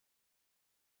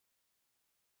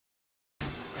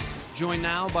joined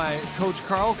now by Coach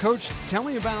Carl. Coach, tell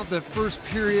me about the first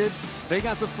period. They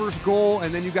got the first goal,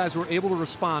 and then you guys were able to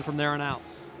respond from there on out.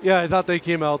 Yeah, I thought they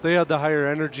came out. They had the higher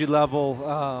energy level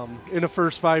in the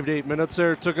first 5 to 8 minutes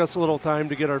there. It took us a little time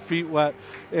to get our feet wet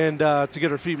and to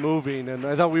get our feet moving. And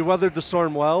I thought we weathered the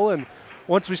storm well. And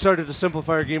once we started to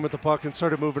simplify our game with the puck and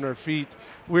started moving our feet,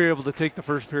 we were able to take the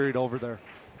first period over there.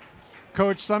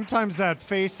 Coach, sometimes that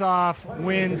face-off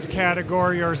wins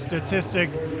category or statistic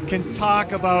can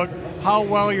talk about how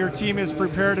well your team is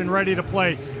prepared and ready to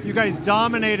play. You guys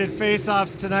dominated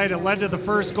face-offs tonight. It led to the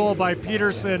first goal by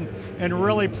Peterson and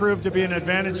really proved to be an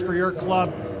advantage for your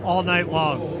club all night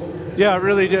long. Yeah, it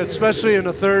really did, especially in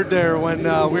the third there when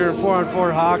we were in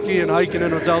 4-on-4 hockey and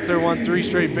Heikkinen was out there, won 3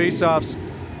 straight face-offs.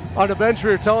 On the bench,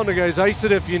 we were telling the guys, ice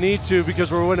it if you need to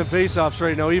because we're winning face-offs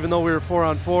right now, even though we were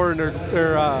 4-on-4 and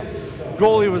their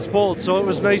goalie was pulled. So it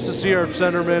was nice to see our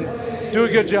centermen do a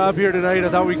good job here tonight. I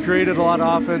thought we created a lot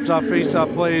of offense off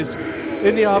face-off plays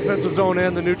in the offensive zone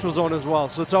and the neutral zone as well.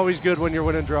 So it's always good when you're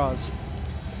winning draws.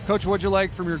 Coach, what'd you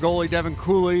like from your goalie, Devin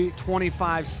Cooley?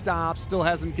 25 stops, still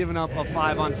hasn't given up a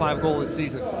 5-on-5 goal this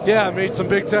season. Yeah, made some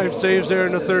big-time saves there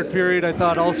in the third period. I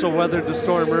thought also weathered the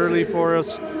storm early for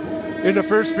us in the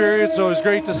first period, so it was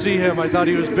great to see him. I thought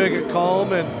he was big and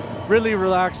calm and really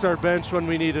relaxed our bench when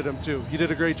we needed him too. He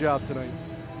did a great job tonight.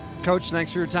 Coach,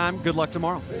 thanks for your time. Good luck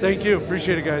tomorrow. Thank you.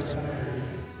 Appreciate it, guys.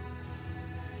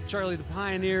 Charlie, the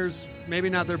Pioneers, maybe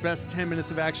not their best 10 minutes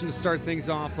of action to start things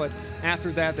off, but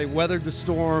after that, they weathered the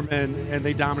storm and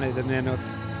they dominated the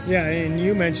Nanooks. Yeah, and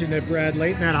you mentioned it, Brad,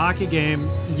 late in that hockey game.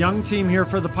 Young team here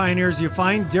for the Pioneers. You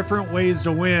find different ways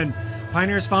to win.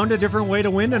 Pioneers found a different way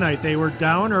to win tonight. They were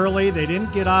down early. They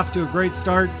didn't get off to a great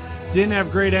start, didn't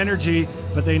have great energy,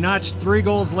 but they notched 3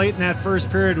 goals late in that first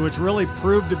period, which really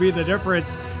proved to be the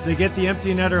difference. They get the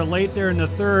empty netter late there in the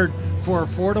third for a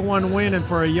 4-1 win, and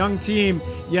for a young team,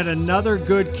 yet another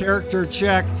good character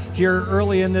check here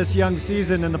early in this young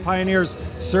season, and the Pioneers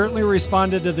certainly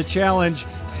responded to the challenge,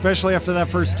 especially after that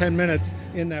first 10 minutes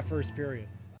in that first period.